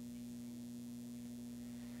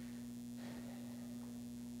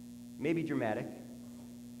 Maybe dramatic,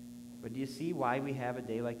 but do you see why we have a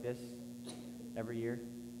day like this every year?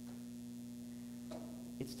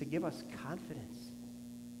 It's to give us confidence.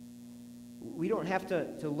 We don't have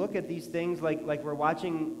to look at these things like we're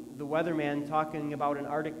watching the weatherman talking about an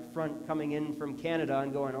Arctic front coming in from Canada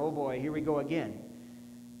and going, oh boy, here we go again.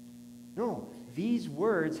 No, these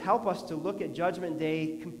words help us to look at Judgment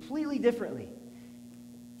Day completely differently.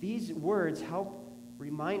 These words help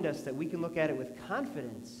remind us that we can look at it with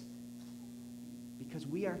confidence because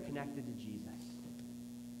we are connected to Jesus.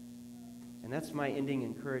 And that's my ending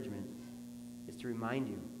encouragement, is to remind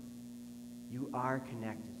you, you are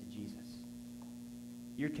connected to Jesus.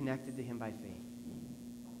 You're connected to him by faith.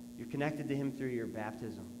 You're connected to him through your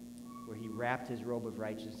baptism. where he wrapped his robe of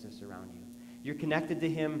righteousness around you. You're connected to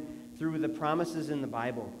him through the promises in the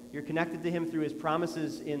Bible. You're connected to him through his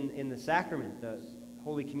promises in the sacrament, the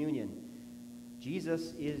Holy Communion.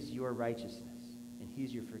 Jesus is your righteousness, and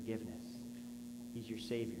he's your forgiveness. He's your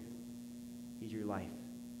Savior. He's your life.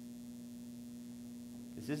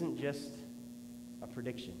 This isn't just a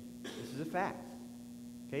prediction. This is a fact.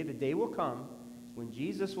 Okay, the day will come when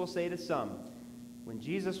Jesus will say to some, when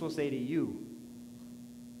Jesus will say to you,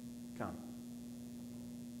 come.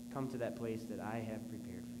 Come to that place that I have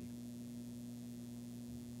prepared for you.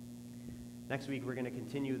 Next week, we're going to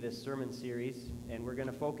continue this sermon series, and we're going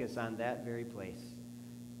to focus on that very place,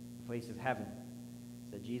 the place of heaven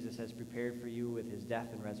that Jesus has prepared for you with his death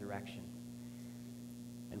and resurrection.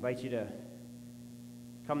 I invite you to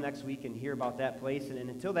come next week and hear about that place, and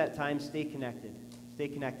until that time, stay connected. Stay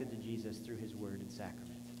connected to Jesus through his word and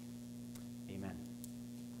sacrament. Amen.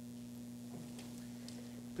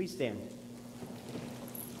 Please stand.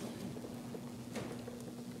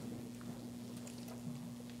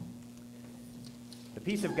 The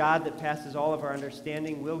peace of God that passes all of our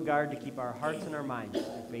understanding will guard to keep our hearts and our minds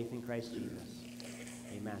through faith in Christ Jesus.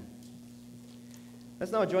 Amen.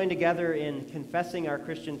 Let's now join together in confessing our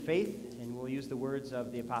Christian faith, and we'll use the words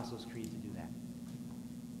of the Apostles' Creed to do that.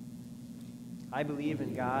 I believe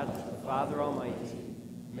in God, the Father Almighty,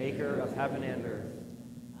 maker of heaven and earth.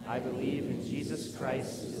 I believe in Jesus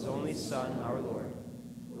Christ, his only Son, our Lord,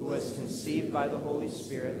 who was conceived by the Holy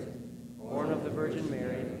Spirit, born of the Virgin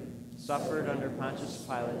Mary, suffered under Pontius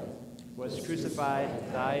Pilate, was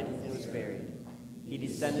crucified, died, and was buried. He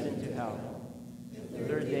descended into hell. The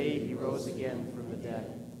third day he rose again from the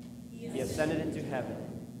dead. He ascended into heaven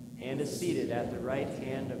and is seated at the right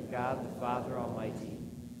hand of God the Father Almighty.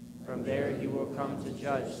 From there he will come to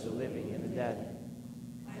judge the living and the dead.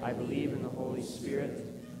 I believe in the Holy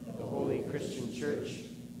Spirit, the holy Christian church,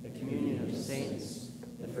 the communion of saints,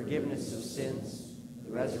 the forgiveness of sins,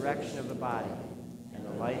 the resurrection of the body, and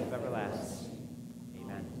the life everlasting.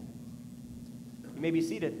 Amen. You may be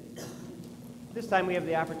seated. This time we have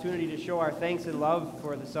the opportunity to show our thanks and love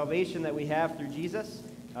for the salvation that we have through Jesus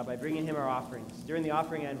by bringing him our offerings. During the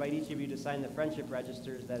offering, I invite each of you to sign the friendship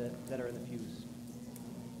registers that are in the pews.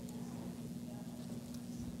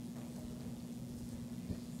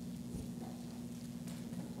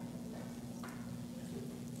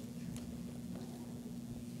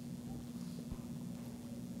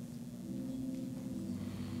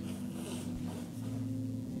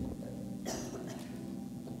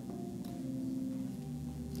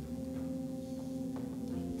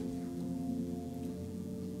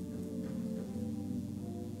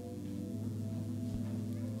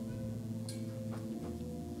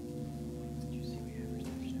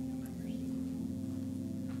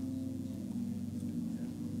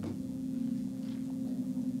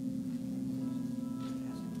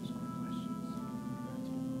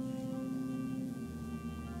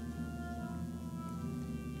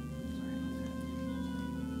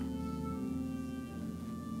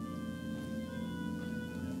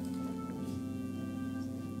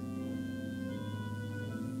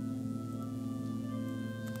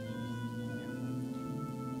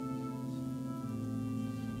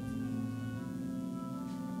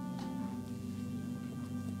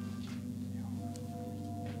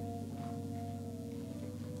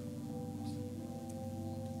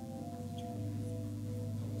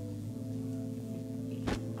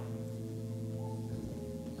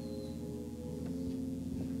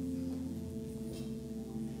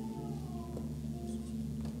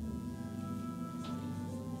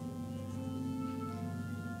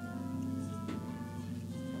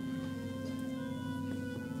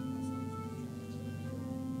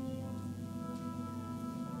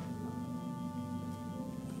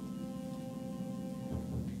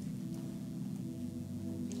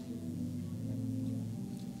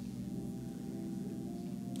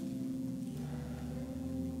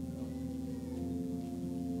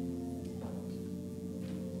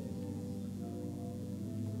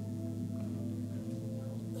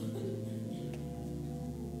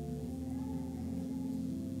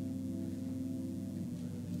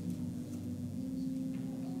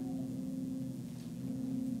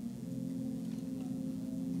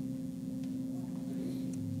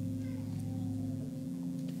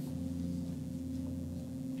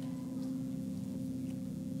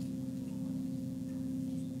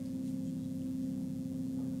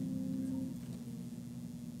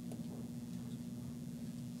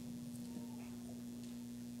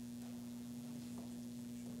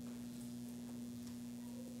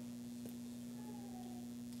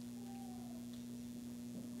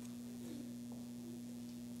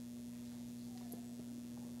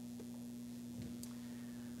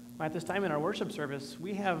 At this time in our worship service,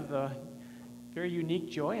 we have the very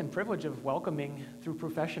unique joy and privilege of welcoming, through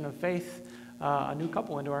profession of faith, a new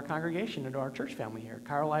couple into our congregation, into our church family here,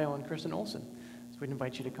 Carlisle and Kristen Olson. So we'd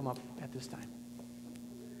invite you to come up at this time.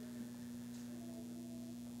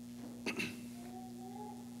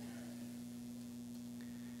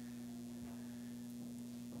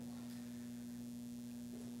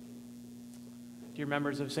 Dear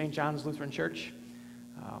members of St. John's Lutheran Church,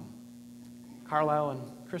 Carlisle and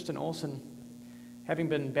Kristen Olson, having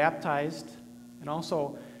been baptized and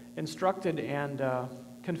also instructed and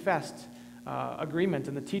confessed agreement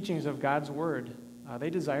in the teachings of God's Word, they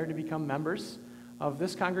desire to become members of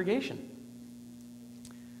this congregation.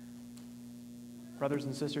 Brothers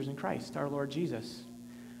and sisters in Christ, our Lord Jesus,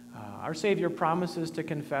 our Savior promises to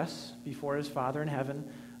confess before His Father in heaven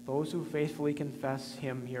those who faithfully confess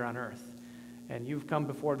Him here on earth. And you've come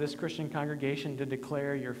before this Christian congregation to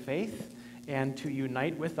declare your faith and to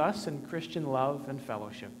unite with us in Christian love and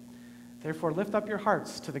fellowship. Therefore, lift up your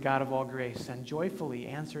hearts to the God of all grace and joyfully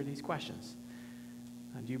answer these questions.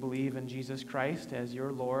 Do you believe in Jesus Christ as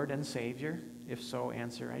your Lord and Savior? If so,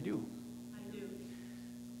 answer, I do. I do.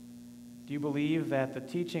 Do you believe that the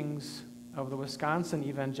teachings of the Wisconsin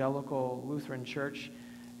Evangelical Lutheran Church,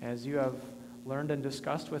 as you have learned and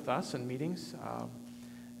discussed with us in meetings,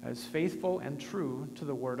 is faithful and true to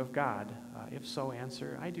the Word of God? If so,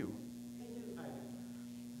 answer, I do.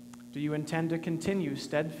 Do you intend to continue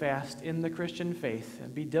steadfast in the Christian faith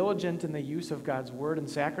and be diligent in the use of God's Word and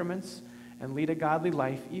sacraments and lead a godly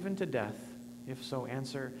life even to death? If so,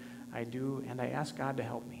 answer, I do, and I ask God to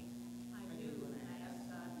help me. I do, and I ask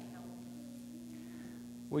God to help me.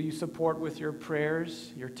 Will you support with your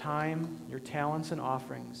prayers, your time, your talents, and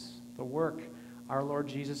offerings the work our Lord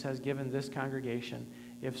Jesus has given this congregation?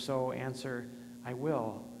 If so, answer, I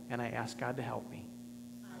will, and I ask God to help me.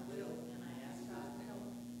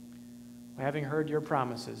 Having heard your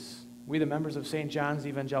promises, we, the members of St. John's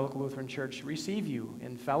Evangelical Lutheran Church, receive you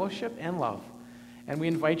in fellowship and love, and we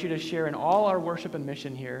invite you to share in all our worship and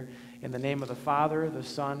mission here in the name of the Father, the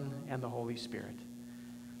Son, and the Holy Spirit.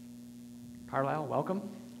 Carlisle, welcome.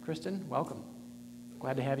 Kristen, welcome.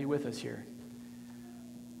 Glad to have you with us here.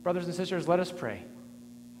 Brothers and sisters, let us pray.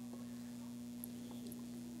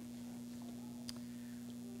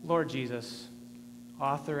 Lord Jesus,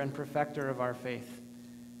 author and perfecter of our faith,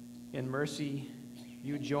 in mercy,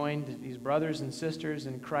 you joined these brothers and sisters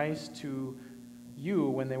in Christ to you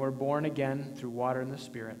when they were born again through water and the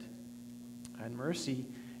Spirit. In mercy,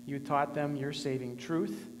 you taught them your saving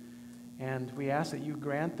truth, and we ask that you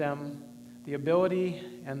grant them the ability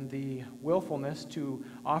and the willfulness to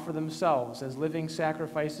offer themselves as living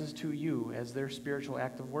sacrifices to you as their spiritual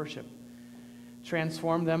act of worship.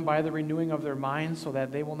 Transform them by the renewing of their minds so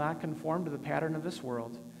that they will not conform to the pattern of this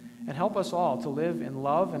world. And help us all to live in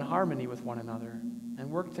love and harmony with one another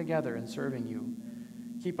and work together in serving you.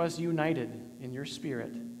 Keep us united in your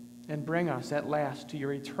Spirit and bring us at last to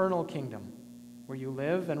your eternal kingdom where you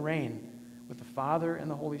live and reign with the Father and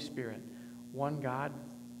the Holy Spirit, one God,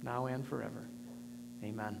 now and forever.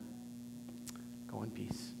 Amen. Go in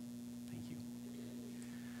peace. Thank you.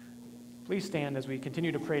 Please stand as we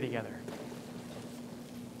continue to pray together.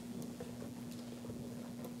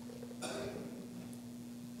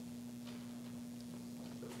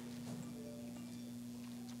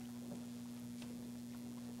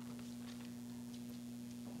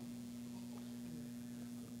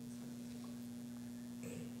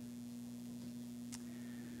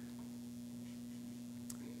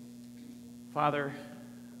 Father,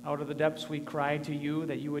 out of the depths we cry to you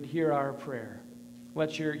that you would hear our prayer.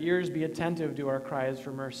 Let your ears be attentive to our cries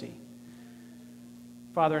for mercy.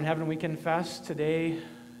 Father in heaven, we confess today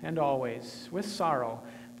and always with sorrow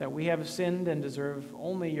that we have sinned and deserve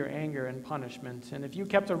only your anger and punishment. And if you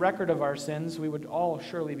kept a record of our sins, we would all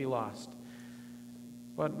surely be lost.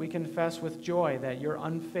 But we confess with joy that your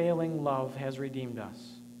unfailing love has redeemed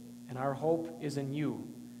us, and our hope is in you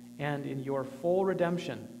and in your full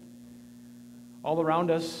redemption. All around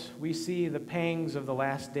us, we see the pangs of the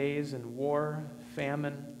last days in war,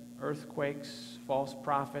 famine, earthquakes, false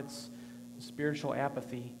prophets, and spiritual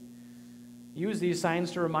apathy. Use these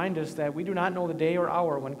signs to remind us that we do not know the day or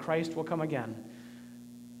hour when Christ will come again.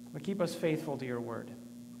 But keep us faithful to your word,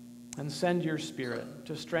 and send your Spirit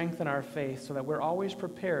to strengthen our faith so that we're always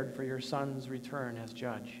prepared for your Son's return as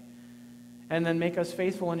judge. And then make us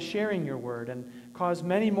faithful in sharing your word and cause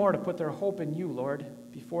many more to put their hope in you, Lord,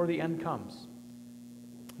 before the end comes.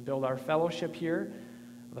 Build our fellowship here,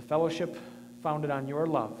 the fellowship founded on your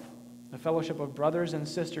love, a fellowship of brothers and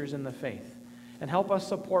sisters in the faith, and help us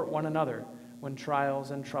support one another when trials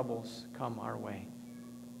and troubles come our way.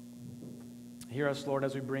 Hear us, Lord,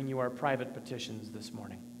 as we bring you our private petitions this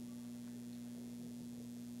morning.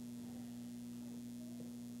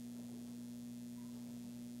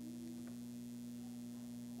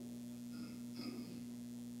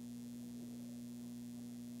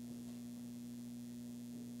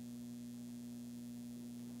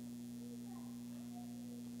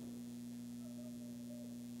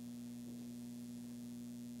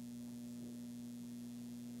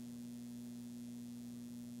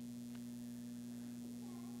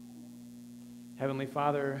 Heavenly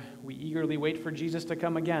Father, we eagerly wait for Jesus to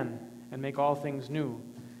come again and make all things new.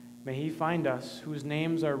 May he find us, whose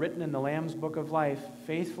names are written in the Lamb's book of life,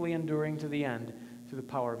 faithfully enduring to the end through the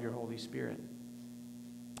power of your Holy Spirit.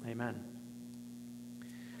 Amen.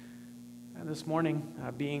 And this morning,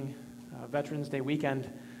 being Veterans Day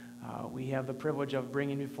weekend, we have the privilege of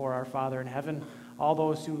bringing before our Father in heaven all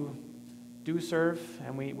those who do serve,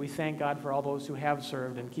 and we thank God for all those who have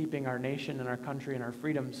served in keeping our nation and our country and our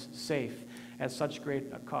freedoms safe at such great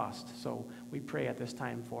a cost. So we pray at this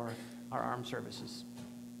time for our armed services.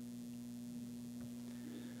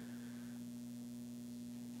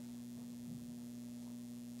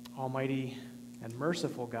 Almighty and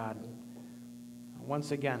merciful God,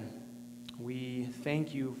 once again, we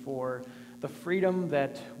thank you for the freedom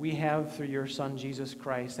that we have through your Son, Jesus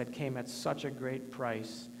Christ, that came at such a great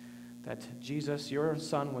price, that Jesus, your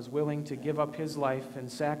Son, was willing to give up his life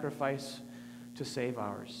and sacrifice to save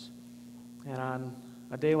ours. And on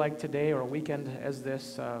a day like today, or a weekend as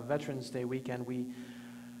this, Veterans Day weekend, we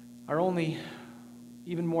are only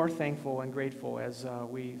even more thankful and grateful as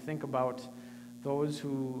we think about those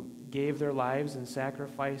who gave their lives and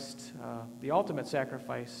sacrificed, the ultimate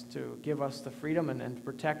sacrifice to give us the freedom and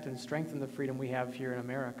protect and strengthen the freedom we have here in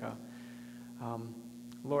America.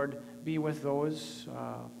 Lord, be with those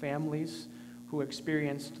families who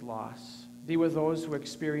experienced loss. Be with those who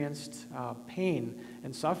experienced pain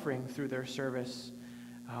and suffering through their service.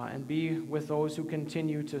 And be with those who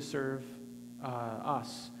continue to serve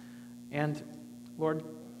us. And, Lord,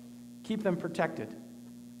 keep them protected.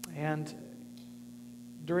 And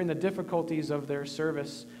during the difficulties of their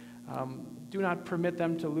service, do not permit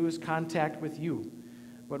them to lose contact with you,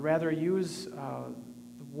 but rather use the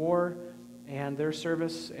war and their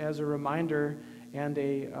service as a reminder and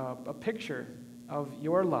a picture of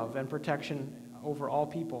your love and protection over all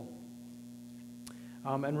people.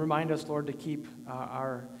 And remind us, Lord, to keep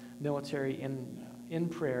our military in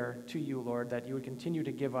prayer to you, Lord, that you would continue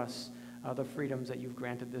to give us the freedoms that you've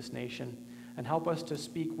granted this nation. And help us to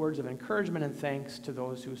speak words of encouragement and thanks to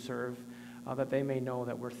those who serve, that they may know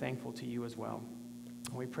that we're thankful to you as well.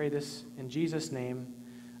 And we pray this in Jesus' name,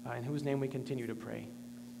 in whose name we continue to pray.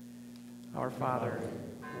 Our Father,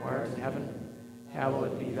 who art in heaven,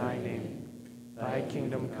 hallowed be thy name. Thy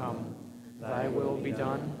kingdom come, thy will be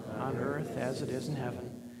done on earth as it is in heaven.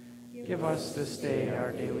 Give us this day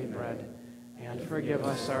our daily bread, and forgive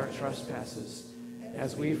us our trespasses,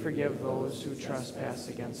 as we forgive those who trespass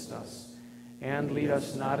against us. And lead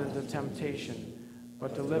us not into temptation,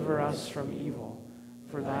 but deliver us from evil.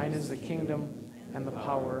 For thine is the kingdom, and the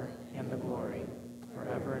power, and the glory,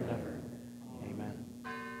 forever and ever. Amen.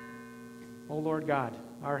 O Lord God,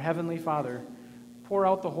 our heavenly Father, pour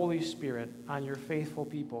out the Holy Spirit on your faithful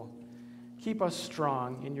people. Keep us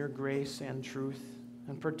strong in your grace and truth,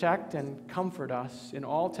 and protect and comfort us in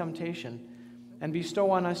all temptation, and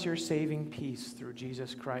bestow on us your saving peace through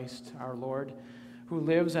Jesus Christ, our Lord, who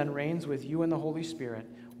lives and reigns with you in the Holy Spirit,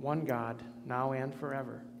 one God, now and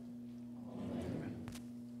forever. Amen.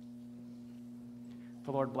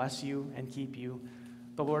 The Lord bless you and keep you.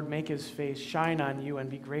 The Lord make his face shine on you and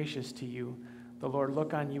be gracious to you. The Lord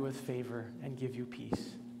look on you with favor and give you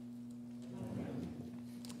peace. Amen.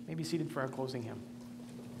 You may be seated for our closing hymn.